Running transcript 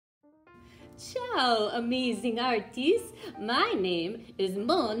Ciao, amazing artists. My name is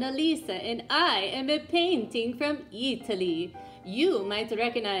Mona Lisa and I am a painting from Italy. You might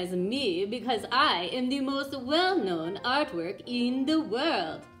recognize me because I am the most well-known artwork in the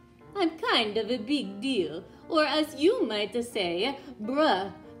world. I'm kind of a big deal, or as you might say,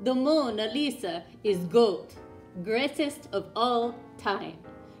 bruh, the Mona Lisa is GOAT, greatest of all time.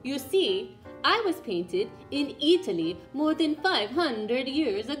 You see, I was painted in Italy more than 500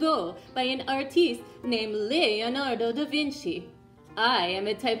 years ago by an artist named Leonardo da Vinci. I am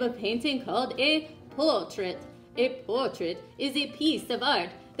a type of painting called a portrait. A portrait is a piece of art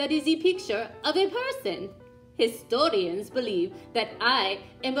that is a picture of a person. Historians believe that I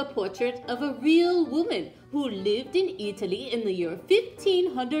am a portrait of a real woman who lived in Italy in the year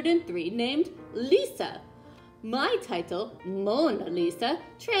 1503 named Lisa. My title, Mona Lisa,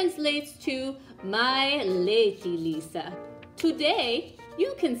 translates to My Lady Lisa. Today,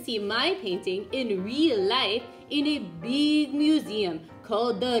 you can see my painting in real life in a big museum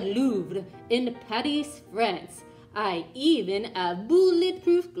called the Louvre in Paris, France. I even have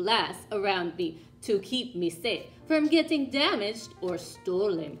bulletproof glass around me to keep me safe from getting damaged or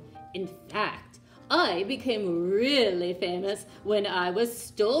stolen. In fact, I became really famous when I was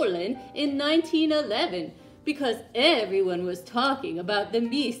stolen in 1911. Because everyone was talking about the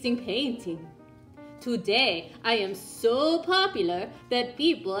missing painting. Today, I am so popular that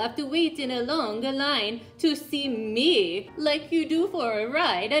people have to wait in a long line to see me like you do for a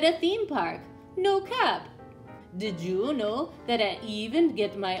ride at a theme park. No cap. Did you know that I even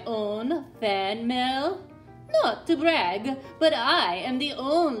get my own fan mail? Not to brag, but I am the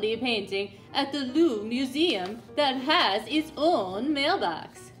only painting at the Louvre Museum that has its own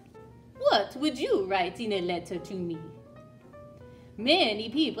mailbox. What would you write in a letter to me? Many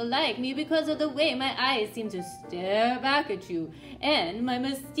people like me because of the way my eyes seem to stare back at you and my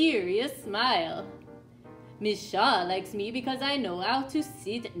mysterious smile. Miss Shaw likes me because I know how to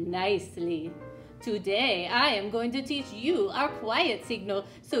sit nicely. Today, I am going to teach you our quiet signal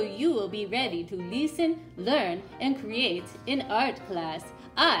so you will be ready to listen, learn, and create in art class.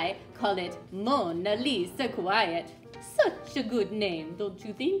 I call it Mona Lisa Quiet. Such a good name, don't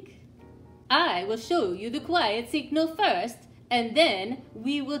you think? I will show you the quiet signal first, and then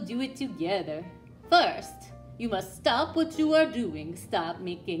we will do it together. First, you must stop what you are doing. Stop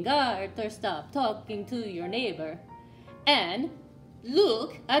making art or stop talking to your neighbor. And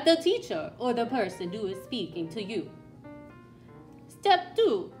look at the teacher or the person who is speaking to you. Step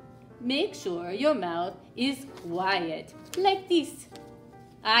 2. Make sure your mouth is quiet, like this.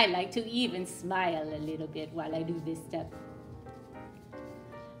 I like to even smile a little bit while I do this step.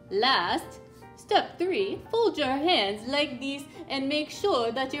 Last, step 3, fold your hands like this and make sure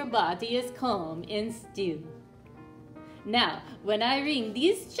that your body is calm and still. Now, when I ring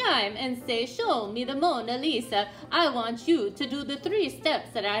this chime and say, show me the Mona Lisa, I want you to do the 3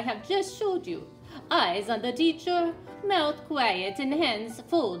 steps that I have just showed you. Eyes on the teacher, mouth quiet and hands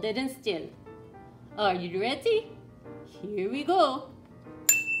folded and still. Are you ready? Here we go.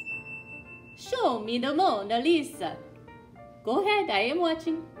 Show me the Mona Lisa. Go ahead, I am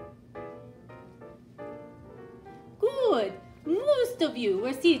watching. Good. Most of you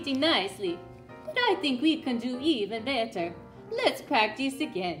were sitting nicely, but I think we can do even better. Let's practice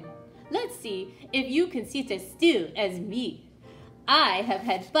again. Let's see if you can sit as still as me. I have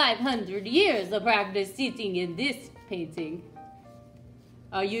had 500 years of practice sitting in this painting.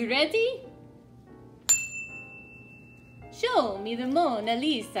 Are you ready? Show me the Mona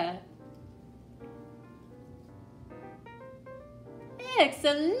Lisa.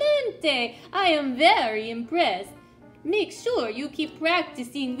 Excelente! I am very impressed. Make sure you keep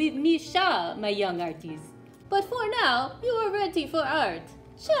practicing with Miss Shaw, my young artist. But for now, you are ready for art.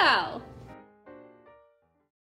 Ciao!